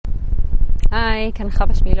היי, כאן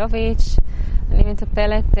חווה שמילוביץ'. אני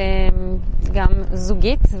מטפלת גם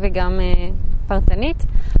זוגית וגם פרטנית,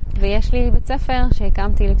 ויש לי בית ספר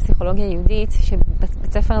שהקמתי לפסיכולוגיה יהודית,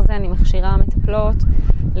 שבבית ספר הזה אני מכשירה מטפלות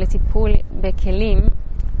לטיפול בכלים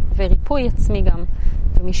וריפוי עצמי גם,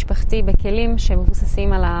 ומשפחתי בכלים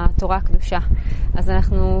שמבוססים על התורה הקדושה. אז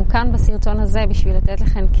אנחנו כאן בסרטון הזה בשביל לתת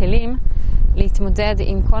לכם כלים להתמודד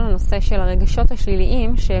עם כל הנושא של הרגשות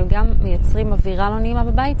השליליים, שגם מייצרים אווירה לא נעימה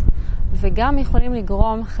בבית, וגם יכולים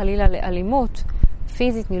לגרום חלילה לאלימות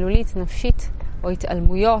פיזית, מילולית, נפשית, או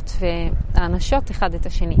התעלמויות והאנשות אחד את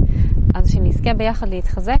השני. אז שנזכה ביחד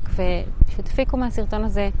להתחזק ושתפיקו מהסרטון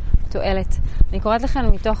הזה תועלת. אני קוראת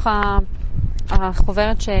לכם מתוך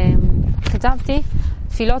החוברת שכתבתי,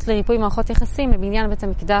 תפילות לריפוי מערכות יחסים לבניין בית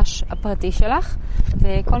המקדש הפרטי שלך,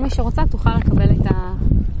 וכל מי שרוצה תוכל לקבל את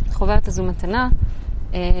החוברת הזו מתנה,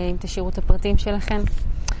 אם תשאירו את הפרטים שלכם.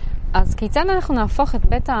 אז כיצד אנחנו נהפוך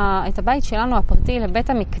את הבית שלנו הפרטי לבית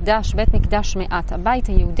המקדש, בית מקדש מעט. הבית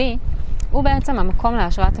היהודי הוא בעצם המקום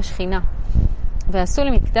להשראת השכינה. ועשו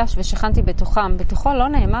לי מקדש ושכנתי בתוכם. בתוכו לא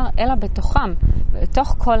נאמר אלא בתוכם.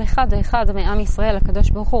 בתוך כל אחד ואחד מעם ישראל הקדוש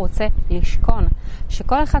ברוך הוא רוצה לשכון.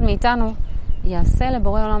 שכל אחד מאיתנו יעשה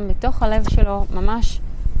לבורא עולם בתוך הלב שלו ממש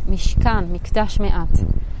משכן, מקדש מעט.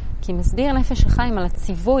 כי מסביר נפש החיים על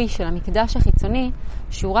הציווי של המקדש החיצוני,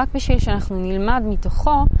 שהוא רק בשביל שאנחנו נלמד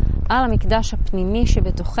מתוכו על המקדש הפנימי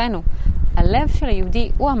שבתוכנו. הלב של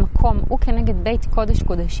היהודי הוא המקום, הוא כנגד בית קודש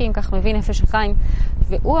קודשים, כך מבין נפש החיים,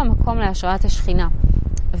 והוא המקום להשראת השכינה.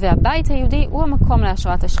 והבית היהודי הוא המקום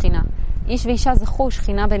להשראת השכינה. איש ואישה זכו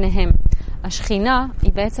שכינה ביניהם. השכינה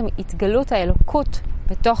היא בעצם התגלות האלוקות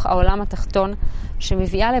בתוך העולם התחתון,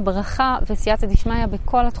 שמביאה לברכה וסייעתא דשמיא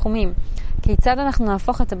בכל התחומים. כיצד אנחנו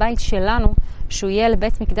נהפוך את הבית שלנו, שהוא יהיה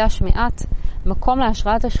לבית מקדש מעט, מקום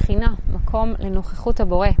להשראת השכינה, מקום לנוכחות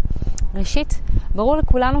הבורא. ראשית, ברור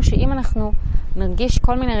לכולנו שאם אנחנו נרגיש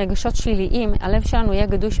כל מיני רגשות שליליים, הלב שלנו יהיה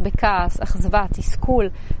גדוש בכעס, אכזבה, תסכול,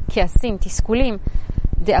 כעסים, תסכולים,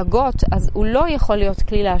 דאגות, אז הוא לא יכול להיות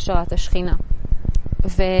כלי להשראת השכינה.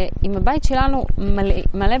 ואם הבית שלנו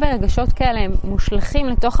מלא ברגשות כאלה, הם מושלכים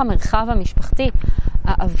לתוך המרחב המשפחתי,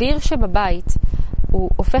 האוויר שבבית הוא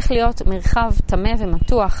הופך להיות מרחב תמה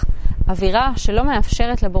ומתוח, אווירה שלא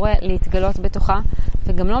מאפשרת לבורא להתגלות בתוכה,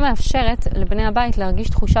 וגם לא מאפשרת לבני הבית להרגיש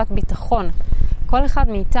תחושת ביטחון. כל אחד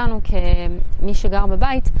מאיתנו כמי שגר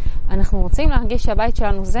בבית, אנחנו רוצים להרגיש שהבית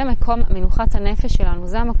שלנו זה מקום מנוחת הנפש שלנו,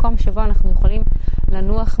 זה המקום שבו אנחנו יכולים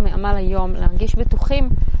לנוח מעמל היום, להרגיש בטוחים,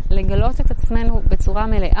 לגלות את עצמנו בצורה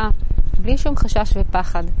מלאה, בלי שום חשש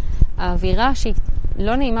ופחד. האווירה שהיא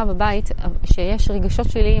לא נעימה בבית, שיש רגשות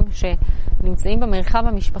שליליים שנמצאים במרחב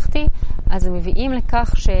המשפחתי, אז הם מביאים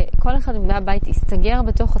לכך שכל אחד מבני הבית יסתגר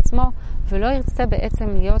בתוך עצמו, ולא ירצה בעצם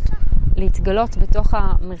להתגלות בתוך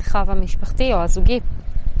המרחב המשפחתי או הזוגי.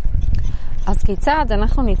 אז כיצד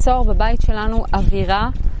אנחנו ניצור בבית שלנו אווירה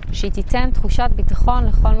שהיא תיתן תחושת ביטחון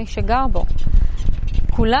לכל מי שגר בו?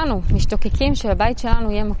 כולנו משתוקקים שהבית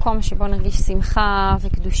שלנו יהיה מקום שבו נרגיש שמחה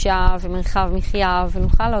וקדושה ומרחב מחיה,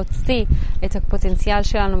 ונוכל להוציא את הפוטנציאל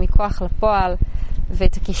שלנו מכוח לפועל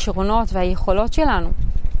ואת הכישרונות והיכולות שלנו.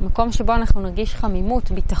 מקום שבו אנחנו נרגיש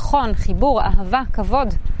חמימות, ביטחון, חיבור, אהבה,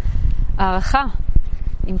 כבוד, הערכה.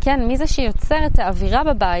 אם כן, מי זה שיוצר את האווירה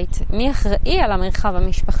בבית? מי אחראי על המרחב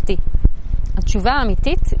המשפחתי? התשובה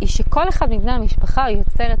האמיתית היא שכל אחד מבני המשפחה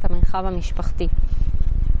יוצר את המרחב המשפחתי.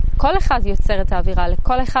 כל אחד יוצר את האווירה,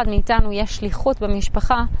 לכל אחד מאיתנו יש שליחות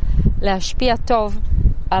במשפחה להשפיע טוב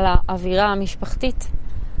על האווירה המשפחתית.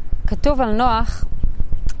 כתוב על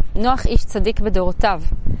נוח איש צדיק בדורותיו.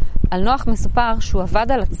 על נוח מסופר שהוא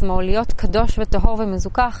עבד על עצמו להיות קדוש וטהור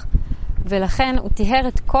ומזוכח, ולכן הוא טיהר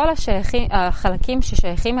את כל החלקים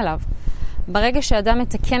ששייכים אליו. ברגע שאדם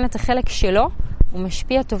מתקן את החלק שלו, הוא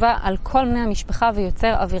משפיע טובה על כל בני המשפחה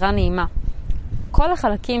ויוצר אווירה נעימה. כל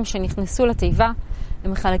החלקים שנכנסו לתיבה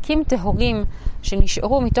הם חלקים טהורים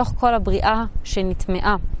שנשארו מתוך כל הבריאה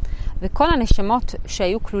שנטמעה, וכל הנשמות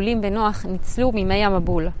שהיו כלולים בנוח ניצלו ממי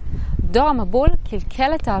המבול. דור המבול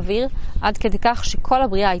קלקל את האוויר עד כדי כך שכל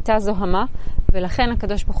הבריאה הייתה זוהמה, ולכן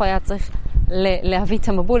הקדוש ברוך הוא היה צריך להביא את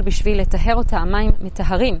המבול בשביל לטהר אותה. המים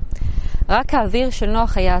מטהרים. רק האוויר של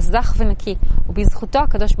נוח היה זך ונקי, ובזכותו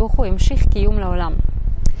הקדוש ברוך הוא המשיך קיום לעולם.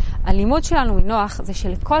 הלימוד שלנו מנוח זה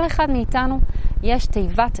שלכל אחד מאיתנו יש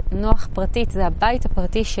תיבת נוח פרטית, זה הבית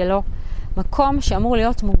הפרטי שלו, מקום שאמור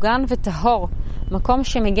להיות מוגן וטהור, מקום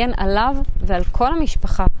שמגן עליו ועל כל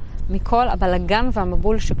המשפחה, מכל הבלגן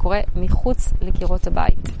והמבול שקורה מחוץ לקירות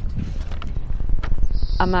הבית.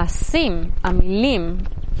 המעשים, המילים,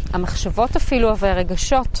 המחשבות אפילו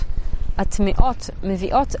והרגשות, הטמעות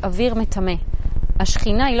מביאות אוויר מטמא.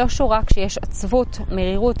 השכינה היא לא שורה כשיש עצבות,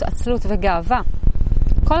 מרירות, עצלות וגאווה.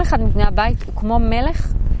 כל אחד מבני הבית הוא כמו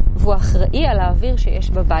מלך, והוא אחראי על האוויר שיש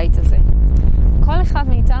בבית הזה. כל אחד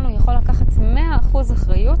מאיתנו יכול לקחת 100%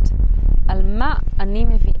 אחריות על מה אני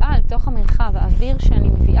מביאה אל תוך המרחב, האוויר שאני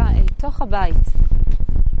מביאה אל תוך הבית.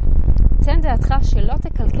 תן דעתך שלא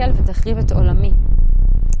תקלקל ותחריב את עולמי.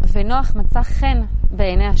 ונוח מצא חן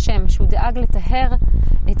בעיני השם, שהוא דאג לטהר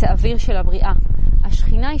את האוויר של הבריאה.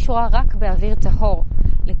 השכינה ישורה רק באוויר טהור.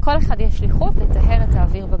 לכל אחד יש שליחות לטהר את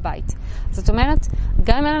האוויר בבית. זאת אומרת,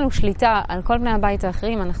 גם אם אין לנו שליטה על כל בני הבית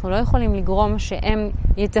האחרים, אנחנו לא יכולים לגרום שהם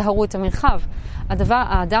יטהרו את המרחב.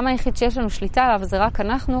 האדם היחיד שיש לנו שליטה עליו זה רק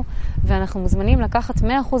אנחנו, ואנחנו מוזמנים לקחת 100%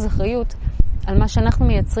 אחריות על מה שאנחנו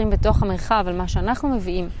מייצרים בתוך המרחב, על מה שאנחנו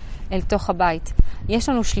מביאים אל תוך הבית. יש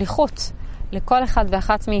לנו שליחות לכל אחד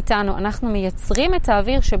ואחת מאיתנו. אנחנו מייצרים את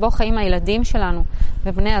האוויר שבו חיים הילדים שלנו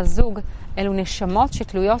ובני הזוג. אלו נשמות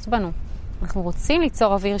שתלויות בנו. אנחנו רוצים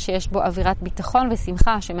ליצור אוויר שיש בו אווירת ביטחון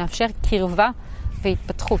ושמחה שמאפשר קרבה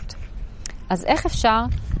והתפתחות. אז איך אפשר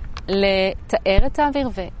לתאר את האוויר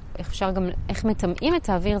ואיך אפשר גם איך מטמאים את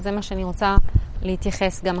האוויר? זה מה שאני רוצה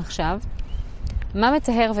להתייחס גם עכשיו. מה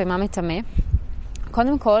מטהר ומה מטמא?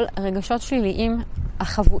 קודם כל, רגשות שליליים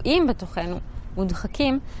החבואים בתוכנו,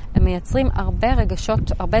 מודחקים, הם מייצרים הרבה רגשות,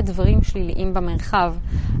 הרבה דברים שליליים במרחב.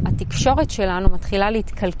 התקשורת שלנו מתחילה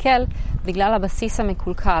להתקלקל בגלל הבסיס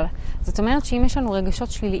המקולקל. זאת אומרת שאם יש לנו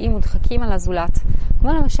רגשות שליליים מודחקים על הזולת,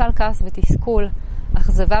 כמו למשל כעס ותסכול,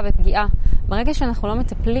 אכזבה ופגיעה, ברגע שאנחנו לא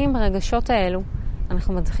מטפלים ברגשות האלו,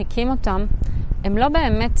 אנחנו מדחיקים אותם, הם לא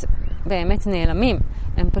באמת נעלמים.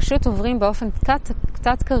 הם פשוט עוברים באופן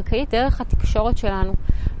קצת קרקעי דרך התקשורת שלנו.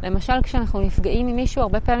 למשל, כשאנחנו נפגעים ממישהו,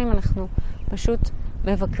 הרבה פעמים אנחנו פשוט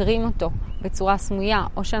מבקרים אותו בצורה סמויה,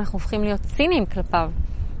 או שאנחנו הופכים להיות ציניים כלפיו.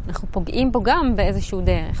 אנחנו פוגעים בו גם באיזשהו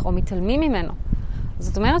דרך, או מתעלמים ממנו.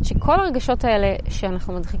 זאת אומרת שכל הרגשות האלה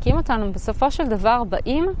שאנחנו מדחיקים אותנו, בסופו של דבר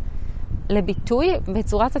באים לביטוי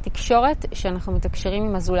בצורת התקשורת שאנחנו מתקשרים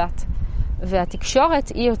עם הזולת. והתקשורת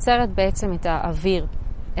היא יוצרת בעצם את האוויר.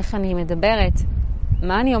 איך אני מדברת,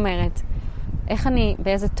 מה אני אומרת,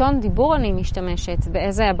 באיזה טון דיבור אני משתמשת,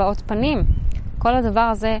 באיזה הבעות פנים. כל הדבר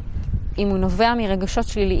הזה, אם הוא נובע מרגשות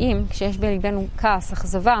שליליים, כשיש בליבנו כעס,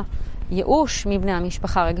 אכזבה, ייאוש מבני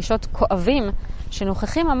המשפחה, רגשות כואבים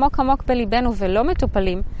שנוכחים עמוק עמוק בליבנו ולא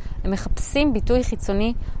מטופלים, הם מחפשים ביטוי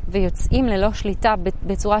חיצוני ויוצאים ללא שליטה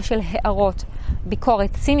בצורה של הערות,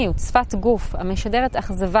 ביקורת, ציניות, שפת גוף, המשדרת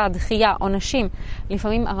אכזבה, דחייה, עונשים,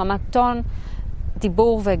 לפעמים הרמת טון,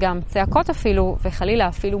 דיבור וגם צעקות אפילו, וחלילה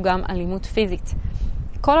אפילו גם אלימות פיזית.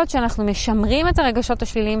 כל עוד שאנחנו משמרים את הרגשות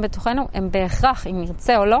השליליים בתוכנו, הם בהכרח, אם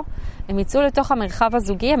נרצה או לא, הם יצאו לתוך המרחב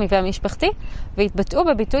הזוגי, והמשפחתי, והתבטאו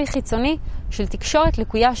בביטוי חיצוני של תקשורת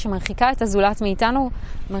לקויה שמרחיקה את הזולת מאיתנו,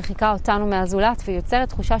 מרחיקה אותנו מהזולת, ויוצרת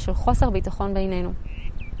תחושה של חוסר ביטחון בינינו.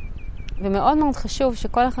 ומאוד מאוד חשוב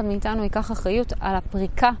שכל אחד מאיתנו ייקח אחריות על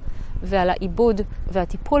הפריקה ועל העיבוד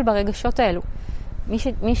והטיפול ברגשות האלו.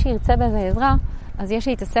 מי שירצה בזה עזרה, אז יש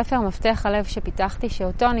לי את הספר מפתח הלב שפיתחתי,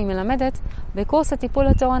 שאותו אני מלמדת בקורס הטיפול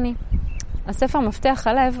התורני. הספר מפתח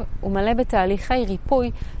הלב הוא מלא בתהליכי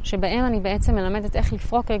ריפוי, שבהם אני בעצם מלמדת איך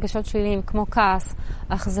לפרוק רגשות שליליים כמו כעס,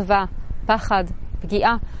 אכזבה, פחד,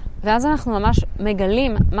 פגיעה, ואז אנחנו ממש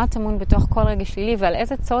מגלים מה טמון בתוך כל רגש שלילי ועל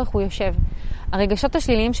איזה צורך הוא יושב. הרגשות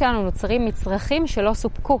השליליים שלנו נוצרים מצרכים שלא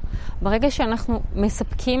סופקו. ברגע שאנחנו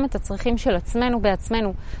מספקים את הצרכים של עצמנו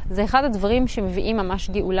בעצמנו, זה אחד הדברים שמביאים ממש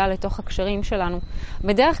גאולה לתוך הקשרים שלנו.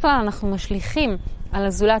 בדרך כלל אנחנו משליכים על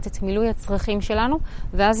הזולת את מילוי הצרכים שלנו,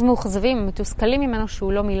 ואז מאוכזבים, מתוסכלים ממנו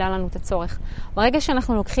שהוא לא מילא לנו את הצורך. ברגע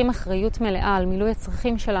שאנחנו לוקחים אחריות מלאה על מילוי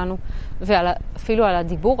הצרכים שלנו, ואפילו על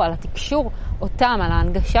הדיבור, על התקשור אותם, על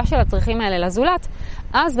ההנגשה של הצרכים האלה לזולת,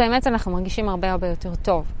 אז באמת אנחנו מרגישים הרבה הרבה יותר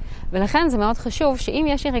טוב. ולכן זה מאוד חשוב שאם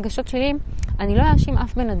יש לי רגשות שליליים, אני לא אאשים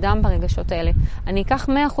אף בן אדם ברגשות האלה. אני אקח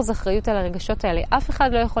 100% אחריות על הרגשות האלה. אף אחד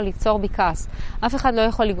לא יכול ליצור בי כעס. אף אחד לא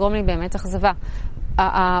יכול לגרום לי באמת אכזבה.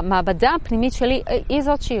 המעבדה הפנימית שלי היא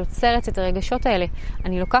זאת שיוצרת את הרגשות האלה.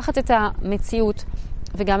 אני לוקחת את המציאות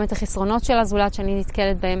וגם את החסרונות של הזולת שאני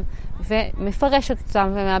נתקלת בהם, ומפרשת אותם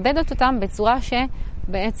ומאבדת אותם בצורה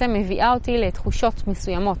שבעצם מביאה אותי לתחושות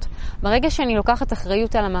מסוימות. ברגע שאני לוקחת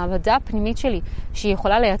אחריות על המעבדה הפנימית שלי, שהיא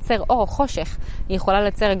יכולה לייצר אור או חושך, היא יכולה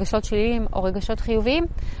לייצר רגשות שליליים או רגשות חיוביים,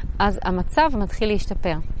 אז המצב מתחיל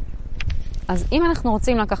להשתפר. אז אם אנחנו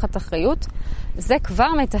רוצים לקחת אחריות, זה כבר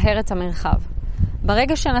מטהר את המרחב.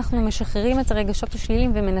 ברגע שאנחנו משחררים את הרגשות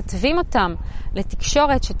השליליים ומנתבים אותם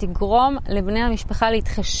לתקשורת שתגרום לבני המשפחה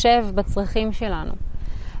להתחשב בצרכים שלנו.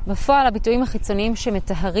 בפועל הביטויים החיצוניים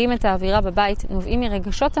שמטהרים את האווירה בבית נובעים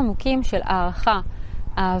מרגשות עמוקים של הערכה,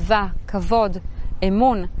 אהבה, כבוד,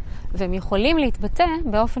 אמון, והם יכולים להתבטא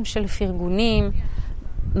באופן של פרגונים,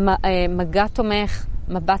 מגע תומך,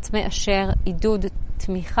 מבט מאשר, עידוד,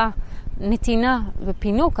 תמיכה, נתינה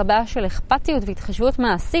ופינוק, הבעיה של אכפתיות והתחשבות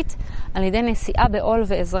מעשית על ידי נשיאה בעול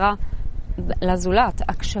ועזרה לזולת,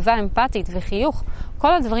 הקשבה אמפתית וחיוך.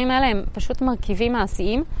 כל הדברים האלה הם פשוט מרכיבים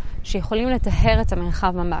מעשיים שיכולים לטהר את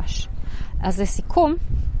המרחב ממש. אז לסיכום,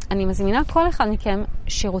 אני מזמינה כל אחד מכם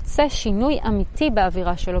שרוצה שינוי אמיתי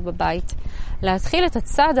באווירה שלו בבית, להתחיל את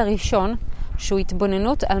הצעד הראשון שהוא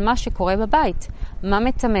התבוננות על מה שקורה בבית, מה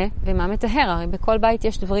מטמא ומה מטהר. הרי בכל בית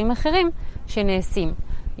יש דברים אחרים שנעשים.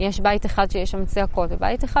 יש בית אחד שיש שם צעקות,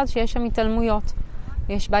 ובית אחד שיש שם התעלמויות.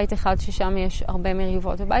 יש בית אחד ששם יש הרבה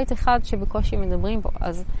מריבות, ובית אחד שבקושי מדברים בו.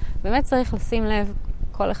 אז באמת צריך לשים לב,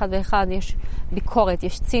 כל אחד ואחד יש ביקורת,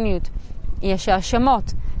 יש ציניות, יש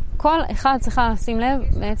האשמות. כל אחד צריכה לשים לב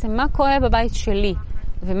בעצם מה קורה בבית שלי,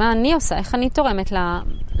 ומה אני עושה, איך אני תורמת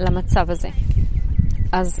למצב הזה.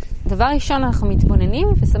 אז דבר ראשון, אנחנו מתבוננים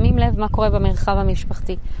ושמים לב מה קורה במרחב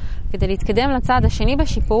המשפחתי. כדי להתקדם לצעד השני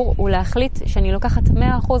בשיפור, הוא להחליט שאני לוקחת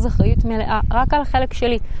 100% אחריות מלאה רק על החלק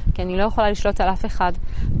שלי, כי אני לא יכולה לשלוט על אף אחד.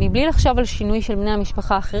 מבלי לחשוב על שינוי של בני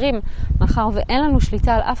המשפחה האחרים, מאחר ואין לנו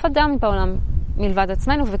שליטה על אף אדם בעולם מלבד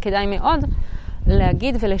עצמנו, וכדאי מאוד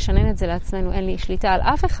להגיד ולשנן את זה לעצמנו. אין לי שליטה על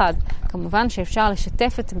אף אחד. כמובן שאפשר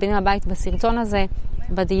לשתף את בני הבית בסרטון הזה,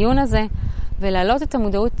 בדיון הזה, ולהעלות את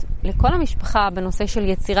המודעות לכל המשפחה בנושא של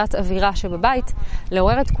יצירת אווירה שבבית,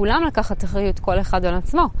 לעורר את כולם לקחת אחריות כל אחד על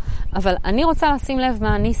עצמו. אבל אני רוצה לשים לב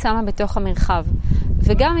מה אני שמה בתוך המרחב.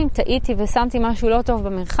 וגם אם טעיתי ושמתי משהו לא טוב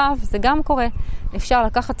במרחב, זה גם קורה. אפשר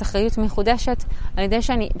לקחת אחריות מחודשת על ידי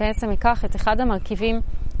שאני בעצם אקח את אחד המרכיבים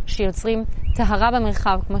שיוצרים טהרה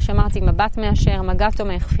במרחב, כמו שאמרתי, מבט מאשר, מגע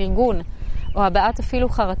תומך, פרגון, או הבעת אפילו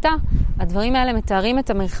חרטה. הדברים האלה מתארים את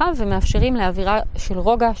המרחב ומאפשרים לאווירה של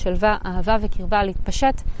רוגע, שלווה, אהבה וקרבה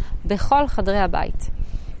להתפשט בכל חדרי הבית.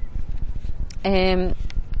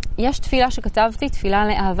 יש תפילה שכתבתי, תפילה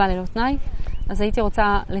לאהבה ללא תנאי, אז הייתי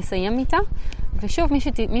רוצה לסיים איתה. ושוב,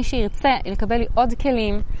 מי שירצה לקבל לי עוד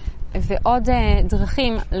כלים ועוד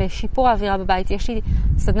דרכים לשיפור האווירה בבית, יש לי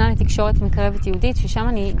סדנה לתקשורת מקרבת יהודית, ששם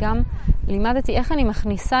אני גם לימדתי איך אני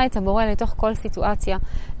מכניסה את הבורא לתוך כל סיטואציה,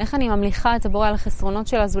 איך אני ממליכה את הבורא על החסרונות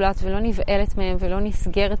של הזולת ולא נבעלת מהם ולא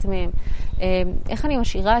נסגרת מהם, איך אני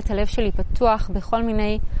משאירה את הלב שלי פתוח בכל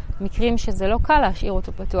מיני מקרים שזה לא קל להשאיר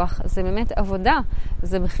אותו פתוח. זה באמת עבודה,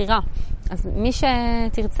 זה בחירה. אז מי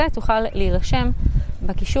שתרצה תוכל להירשם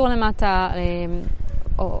בקישור למטה,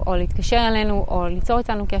 או להתקשר אלינו, או ליצור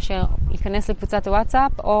איתנו קשר, להיכנס לקבוצת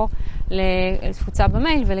הוואטסאפ, או לתפוצה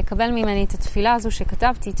במייל, ולקבל ממני את התפילה הזו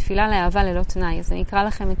שכתבתי, תפילה לאהבה ללא תנאי. אז אני אקרא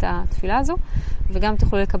לכם את התפילה הזו, וגם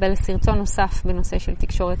תוכלו לקבל סרטון נוסף בנושא של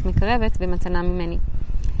תקשורת מקרבת במתנה ממני.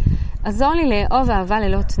 עזור לי לאהוב אהבה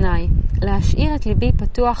ללא תנאי, להשאיר את ליבי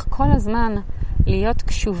פתוח כל הזמן, להיות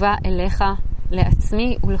קשובה אליך,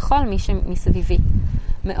 לעצמי ולכל מי שמסביבי.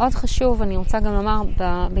 מאוד חשוב, אני רוצה גם לומר,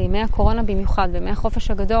 בימי הקורונה במיוחד, בימי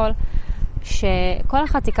החופש הגדול, שכל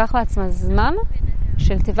אחד תיקח לעצמה זמן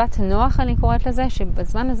של תיבת נוח, אני קוראת לזה,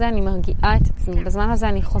 שבזמן הזה אני מרגיעה את עצמי, בזמן הזה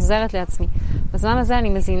אני חוזרת לעצמי, בזמן הזה אני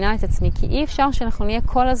מזינה את עצמי, כי אי אפשר שאנחנו נהיה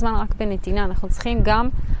כל הזמן רק בנתינה, אנחנו צריכים גם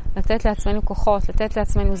לתת לעצמנו כוחות, לתת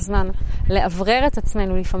לעצמנו זמן, לעברר את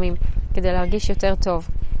עצמנו לפעמים, כדי להרגיש יותר טוב.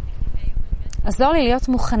 עזור לי להיות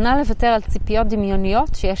מוכנה לוותר על ציפיות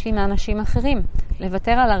דמיוניות שיש לי מאנשים אחרים,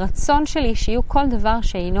 לוותר על הרצון שלי שיהיו כל דבר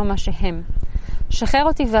שאינו מה שהם. שחרר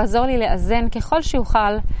אותי ועזור לי לאזן ככל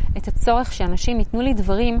שיוכל את הצורך שאנשים ייתנו לי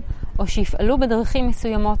דברים, או שיפעלו בדרכים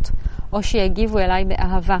מסוימות, או שיגיבו אליי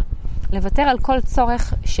באהבה. לוותר על כל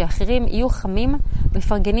צורך שאחרים יהיו חמים,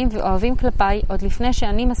 מפרגנים ואוהבים כלפיי, עוד לפני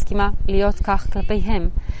שאני מסכימה להיות כך כלפיהם.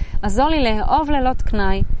 עזור לי לאהוב ללא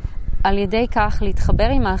תנאי, על ידי כך להתחבר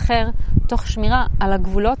עם האחר, תוך שמירה על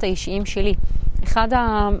הגבולות האישיים שלי. אחד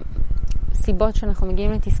הסיבות שאנחנו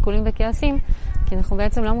מגיעים לתסכולים וכעסים, כי אנחנו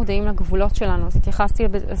בעצם לא מודעים לגבולות שלנו. אז התייחסתי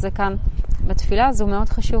לזה כאן בתפילה, הזו מאוד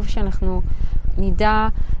חשוב שאנחנו נדע,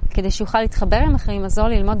 כדי שיוכל להתחבר עם אחרים, עזור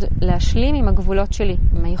לי ללמוד להשלים עם הגבולות שלי,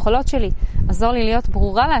 עם היכולות שלי. עזור לי להיות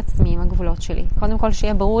ברורה לעצמי עם הגבולות שלי. קודם כל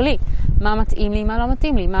שיהיה ברור לי מה מתאים לי, מה לא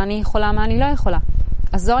מתאים לי, מה אני יכולה, מה אני לא יכולה.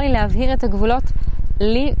 עזור לי להבהיר את הגבולות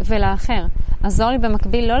לי ולאחר. עזור לי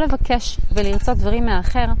במקביל לא לבקש ולרצות דברים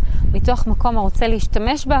מהאחר, מתוך מקום הרוצה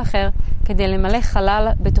להשתמש באחר, כדי למלא חלל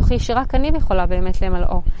בתוכי שרק אני יכולה באמת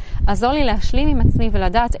למלאו. עזור לי להשלים עם עצמי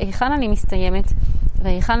ולדעת היכן אני מסתיימת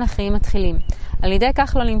והיכן אחרים מתחילים. על ידי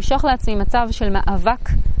כך לא למשוך לעצמי מצב של מאבק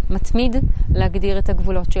מתמיד להגדיר את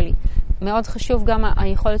הגבולות שלי. מאוד חשוב גם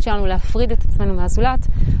היכולת שלנו להפריד את עצמנו מהזולת,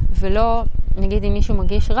 ולא, נגיד אם מישהו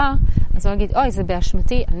מרגיש רע, אז לא להגיד, אוי, זה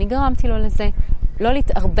באשמתי, אני גרמתי לו לזה. לא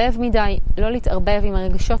להתערבב מדי, לא להתערבב עם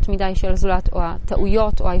הרגשות מדי של הזולת, או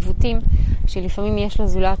הטעויות או העיוותים שלפעמים יש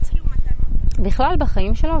לזולת בכלל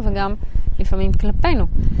בחיים שלו, וגם לפעמים כלפינו.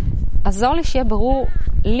 עזור לי שיהיה ברור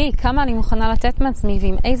לי כמה אני מוכנה לתת מעצמי,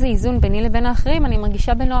 ועם איזה איזון ביני לבין האחרים אני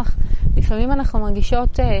מרגישה בנוח. לפעמים אנחנו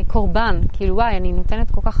מרגישות קורבן, כאילו וואי, אני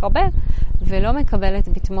נותנת כל כך הרבה ולא מקבלת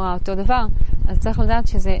בתמורה אותו דבר. אז צריך לדעת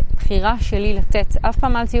שזה בחירה שלי לתת. אף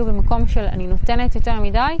פעם אל תהיו במקום של אני נותנת יותר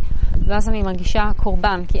מדי, ואז אני מרגישה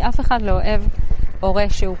קורבן, כי אף אחד לא אוהב הורה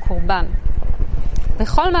שהוא קורבן.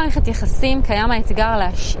 בכל מערכת יחסים קיים האתגר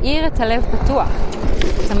להשאיר את הלב פתוח.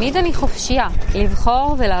 תמיד אני חופשייה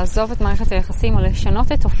לבחור ולעזוב את מערכת היחסים או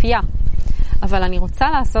לשנות את אופייה. אבל אני רוצה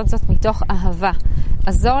לעשות זאת מתוך אהבה.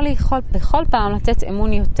 עזור לי בכל פעם לתת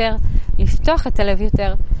אמון יותר, לפתוח את הלב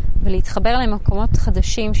יותר, ולהתחבר למקומות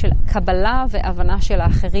חדשים של קבלה והבנה של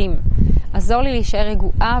האחרים. עזור לי להישאר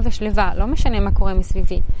רגועה ושלווה, לא משנה מה קורה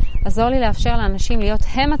מסביבי. עזור לי לאפשר לאנשים להיות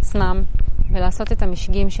הם עצמם ולעשות את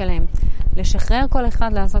המשגים שלהם. לשחרר כל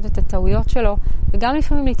אחד לעשות את הטעויות שלו, וגם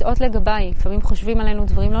לפעמים לטעות לגביי. לפעמים חושבים עלינו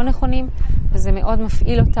דברים לא נכונים, וזה מאוד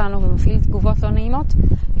מפעיל אותנו ומפעיל תגובות לא נעימות.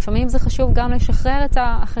 לפעמים זה חשוב גם לשחרר את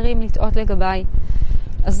האחרים לטעות לגביי.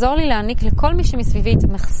 עזור לי להעניק לכל מי שמסביבי את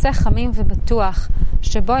מחסה חמים ובטוח,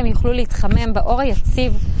 שבו הם יוכלו להתחמם באור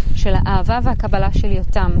היציב של האהבה והקבלה שלי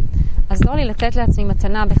אותם. עזור לי לתת לעצמי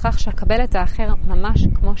מתנה בכך שאקבל את האחר ממש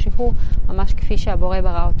כמו שהוא, ממש כפי שהבורא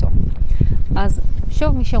ברא אותו. אז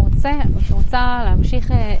שוב, מי שרוצה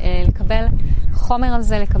להמשיך לקבל חומר על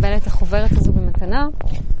זה, לקבל את החוברת הזו במתנה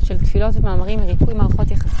של תפילות ומאמרים לריפוי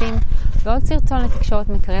מערכות יחסים ועוד סרטון לתקשורת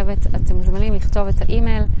מקרבת, אתם מוזמנים לכתוב את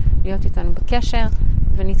האימייל, להיות איתנו בקשר,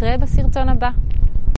 ונתראה בסרטון הבא.